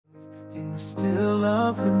In the still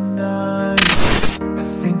of the night, I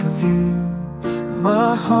think of you.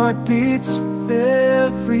 My heart beats with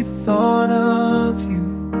every thought of you.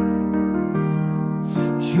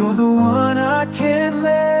 You're the one I can't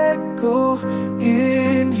let go.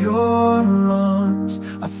 In your arms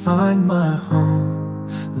I find my home.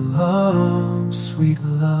 Love, sweet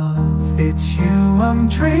love, it's you I'm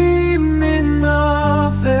dreaming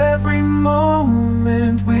of. Every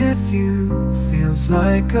moment with you feels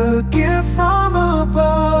like a gift from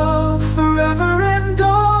above. Forever and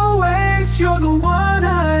always, you're the one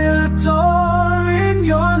I adore. In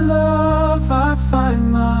your love I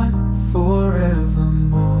find my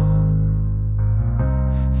forevermore.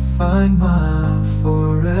 Find my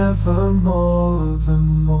forevermore, the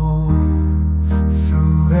more.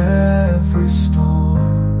 Through every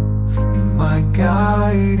storm, you're my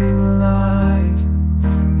guiding light.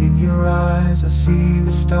 In your eyes I see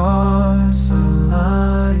the stars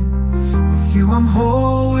align. With you I'm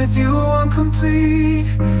whole, with you I'm complete.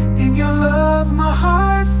 In your love my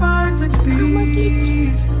heart finds its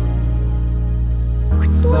beat.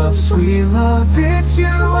 Love, sweet love, it's you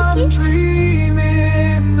I'm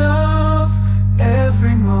dreaming of.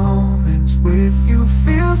 Every moment with you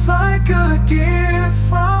feels like a gift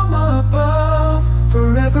from above.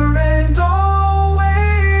 Forever and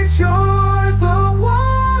always, you're the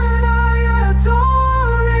one I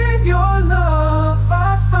adore. In your love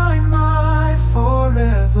I find my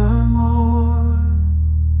forevermore.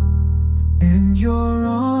 In your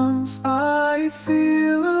arms I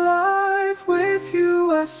feel alive. With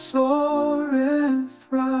you I soar and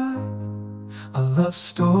thrive. A love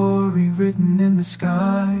story written in the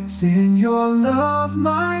skies. In your love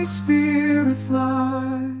my spirit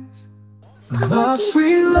flies. Love,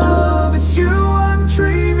 sweet love, it's you I'm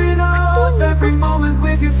dreaming of. Every moment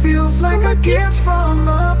with you feels like a gift from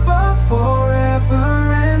above.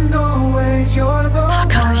 Forever and always, you're the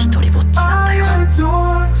one I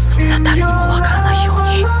adore. In your love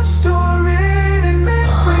a love story in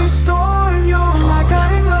every storm. You're my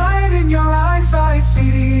guiding light. In your eyes I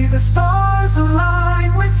see the stars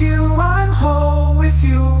align. With you I'm whole, with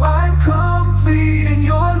you I'm complete. In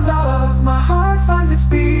your love my heart finds its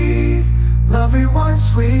beat. Everyone,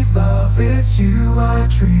 sweet love, it's you I'm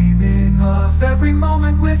dreaming of. Every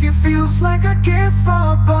moment with you feels like a gift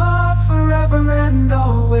from above. Forever and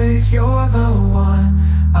always, you're the one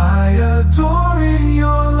I adore. In your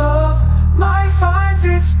love my finds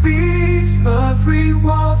its beat. Every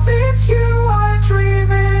walk, it's you I'm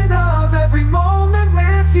dreaming of. Every moment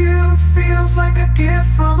with you feels like a gift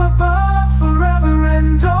from above. Forever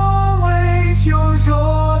and always, you're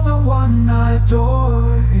the one I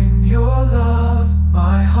adore. In your love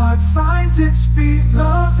my heart finds its beat.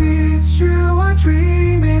 Love, it's you I'm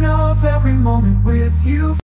dreaming of. Every moment with you